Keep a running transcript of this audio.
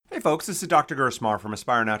folks, this is Dr. Gersmar from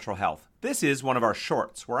Aspire Natural Health. This is one of our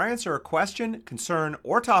shorts where I answer a question, concern,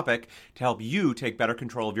 or topic to help you take better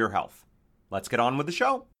control of your health. Let's get on with the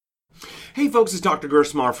show. Hey folks, it's Dr.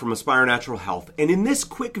 Gersmar from Aspire Natural Health, and in this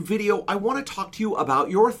quick video, I want to talk to you about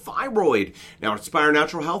your thyroid. Now, at Aspire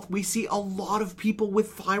Natural Health, we see a lot of people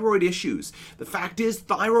with thyroid issues. The fact is,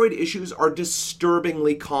 thyroid issues are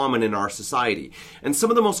disturbingly common in our society, and some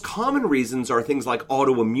of the most common reasons are things like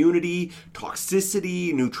autoimmunity,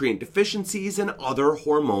 toxicity, nutrient deficiencies, and other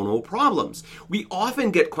hormonal problems. We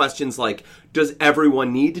often get questions like, does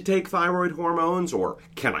everyone need to take thyroid hormones? Or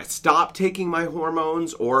can I stop taking my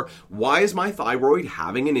hormones? Or why is my thyroid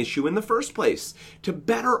having an issue in the first place? To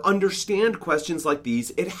better understand questions like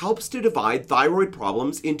these, it helps to divide thyroid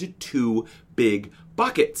problems into two big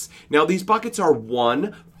buckets. Now, these buckets are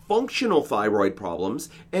one, functional thyroid problems,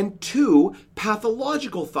 and two,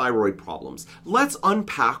 pathological thyroid problems. Let's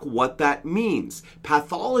unpack what that means.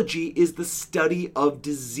 Pathology is the study of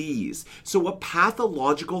disease. So a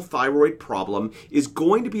pathological thyroid problem is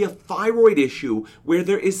going to be a thyroid issue where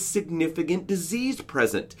there is significant disease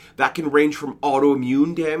present. That can range from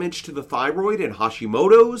autoimmune damage to the thyroid and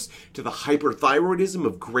Hashimoto's, to the hyperthyroidism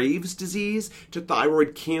of Graves' disease, to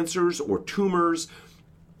thyroid cancers or tumors,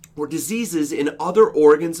 or diseases in other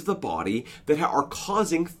organs of the body that are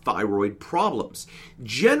causing thyroid problems.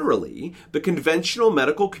 Generally, the conventional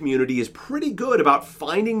medical community is pretty good about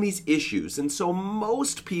finding these issues, and so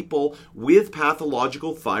most people with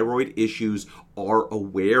pathological thyroid issues are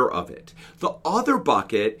aware of it. The other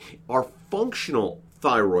bucket are functional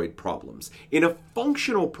thyroid problems. In a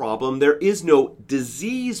functional problem, there is no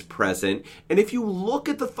disease present, and if you look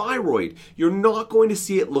at the thyroid, you're not going to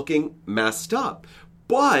see it looking messed up.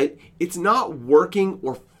 But it's not working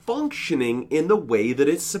or functioning in the way that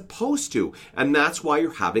it's supposed to. And that's why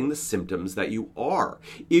you're having the symptoms that you are.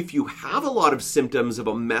 If you have a lot of symptoms of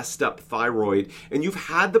a messed up thyroid and you've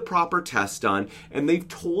had the proper test done and they've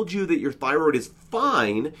told you that your thyroid is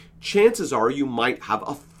fine, chances are you might have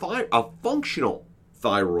a functional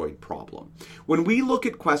thyroid problem. When we look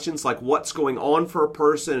at questions like what's going on for a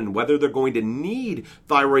person and whether they're going to need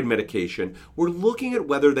thyroid medication, we're looking at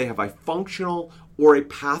whether they have a functional or a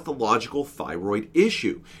pathological thyroid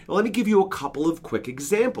issue. Now, let me give you a couple of quick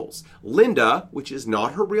examples. Linda, which is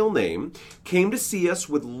not her real name, came to see us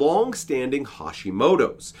with long-standing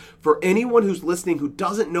Hashimoto's. For anyone who's listening who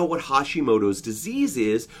doesn't know what Hashimoto's disease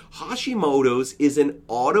is, Hashimoto's is an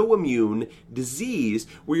autoimmune disease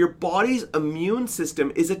where your body's immune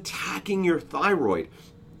system is attacking your thyroid.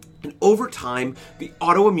 And over time, the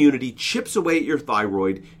autoimmunity chips away at your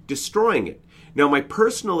thyroid, destroying it. Now, my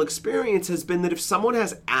personal experience has been that if someone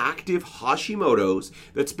has active Hashimoto's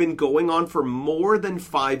that's been going on for more than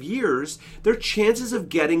 5 years, their chances of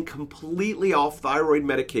getting completely off thyroid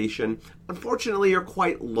medication, unfortunately, are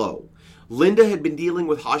quite low. Linda had been dealing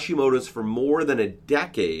with Hashimoto's for more than a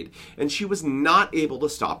decade, and she was not able to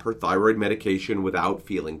stop her thyroid medication without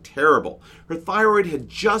feeling terrible. Her thyroid had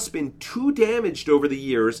just been too damaged over the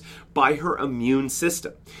years by her immune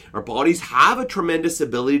system. Our bodies have a tremendous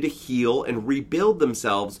ability to heal and rebuild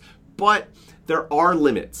themselves, but there are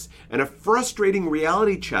limits. And a frustrating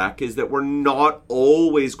reality check is that we're not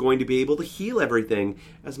always going to be able to heal everything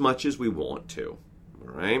as much as we want to.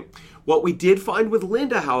 All right. What we did find with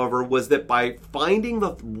Linda, however, was that by finding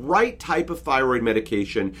the right type of thyroid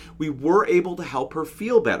medication, we were able to help her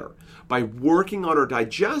feel better. By working on her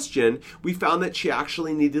digestion, we found that she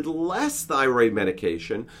actually needed less thyroid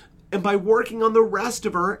medication. And by working on the rest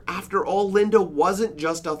of her, after all, Linda wasn't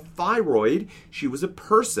just a thyroid, she was a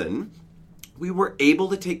person. We were able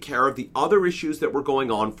to take care of the other issues that were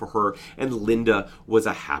going on for her, and Linda was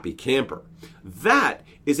a happy camper. That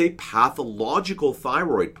is a pathological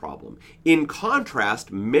thyroid problem. In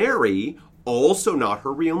contrast, Mary, also not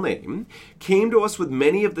her real name, came to us with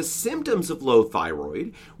many of the symptoms of low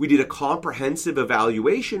thyroid. We did a comprehensive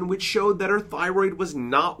evaluation which showed that her thyroid was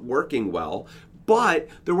not working well, but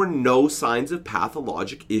there were no signs of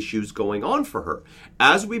pathologic issues going on for her.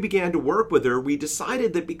 As we began to work with her, we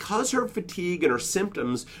decided that because her fatigue and her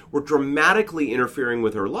symptoms were dramatically interfering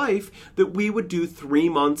with her life, that we would do 3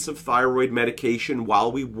 months of thyroid medication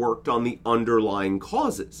while we worked on the underlying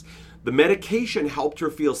causes. The medication helped her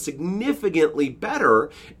feel significantly better,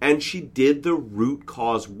 and she did the root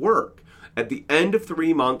cause work. At the end of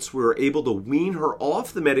 3 months, we were able to wean her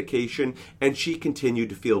off the medication, and she continued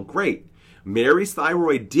to feel great. Mary's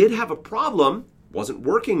thyroid did have a problem, wasn't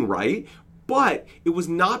working right, but it was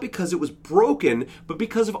not because it was broken, but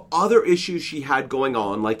because of other issues she had going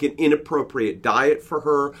on, like an inappropriate diet for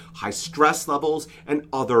her, high stress levels, and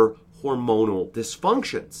other hormonal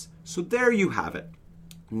dysfunctions. So there you have it.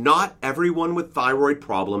 Not everyone with thyroid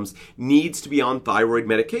problems needs to be on thyroid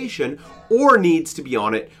medication or needs to be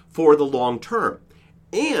on it for the long term.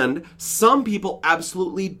 And some people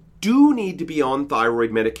absolutely do need to be on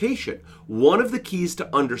thyroid medication. One of the keys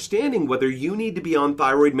to understanding whether you need to be on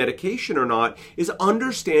thyroid medication or not is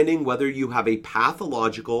understanding whether you have a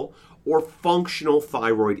pathological or functional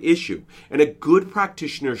thyroid issue. And a good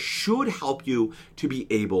practitioner should help you to be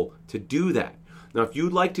able to do that. Now, if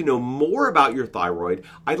you'd like to know more about your thyroid,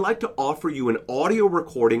 I'd like to offer you an audio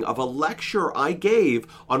recording of a lecture I gave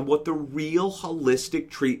on what the real holistic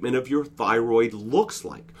treatment of your thyroid looks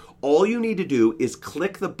like. All you need to do is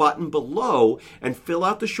click the button below and fill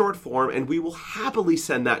out the short form, and we will happily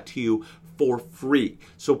send that to you for free.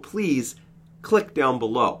 So please click down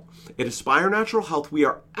below. At Aspire Natural Health, we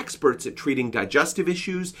are experts at treating digestive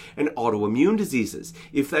issues and autoimmune diseases.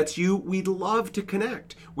 If that's you, we'd love to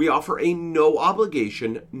connect. We offer a no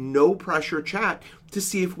obligation, no pressure chat to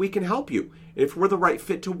see if we can help you, if we're the right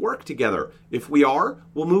fit to work together. If we are,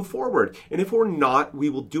 we'll move forward. And if we're not,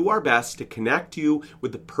 we will do our best to connect you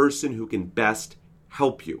with the person who can best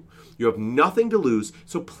help you. You have nothing to lose,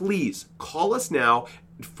 so please call us now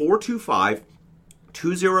at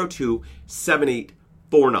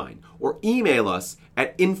 425-202-7849 or email us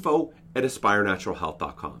at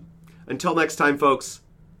info@aspirenaturalhealth.com. Until next time, folks,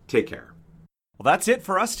 take care. Well, that's it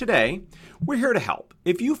for us today. We're here to help.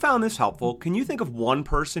 If you found this helpful, can you think of one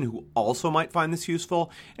person who also might find this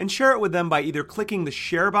useful and share it with them by either clicking the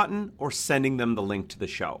share button or sending them the link to the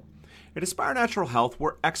show? At Aspire Natural Health,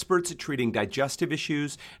 we're experts at treating digestive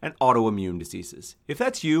issues and autoimmune diseases. If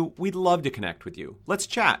that's you, we'd love to connect with you. Let's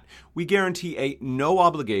chat. We guarantee a no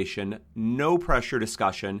obligation, no pressure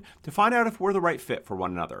discussion to find out if we're the right fit for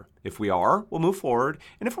one another. If we are, we'll move forward.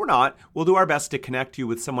 And if we're not, we'll do our best to connect you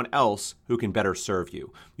with someone else who can better serve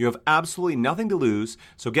you. You have absolutely nothing to lose,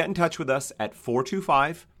 so get in touch with us at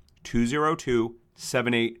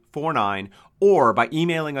 425-202-7849 or by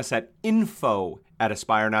emailing us at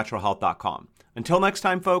info@aspirenaturalhealth.com. Until next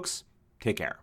time, folks, take care.